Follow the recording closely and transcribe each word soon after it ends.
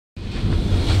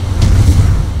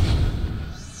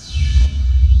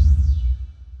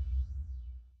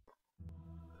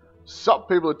Sup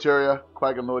people of Terria,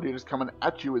 Quaggan Lord here, just coming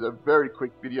at you with a very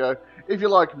quick video. If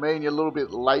you're like me and you're a little bit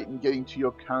late in getting to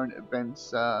your current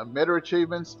events meta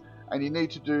achievements, and you need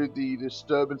to do the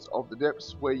Disturbance of the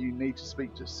Depths, where you need to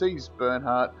speak to Seis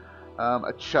Burntheart,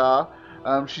 a Char.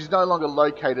 She's no longer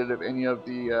located at any of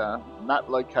the map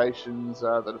locations that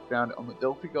are found on the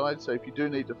Delphi Guide, so if you do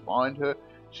need to find her,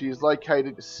 she is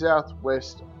located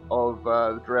southwest of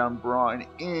the Drowned Brine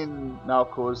in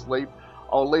Malcor's Leap.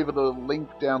 I'll leave a little link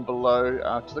down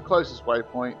below to the closest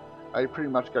waypoint. You pretty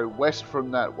much go west from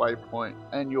that waypoint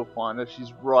and you'll find her.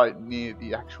 She's right near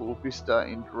the actual vista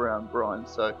in Drowned Brine.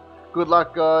 So good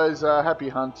luck guys, happy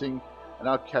hunting, and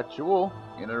I'll catch you all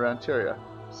in and around Terria.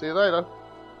 See you later.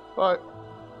 Bye.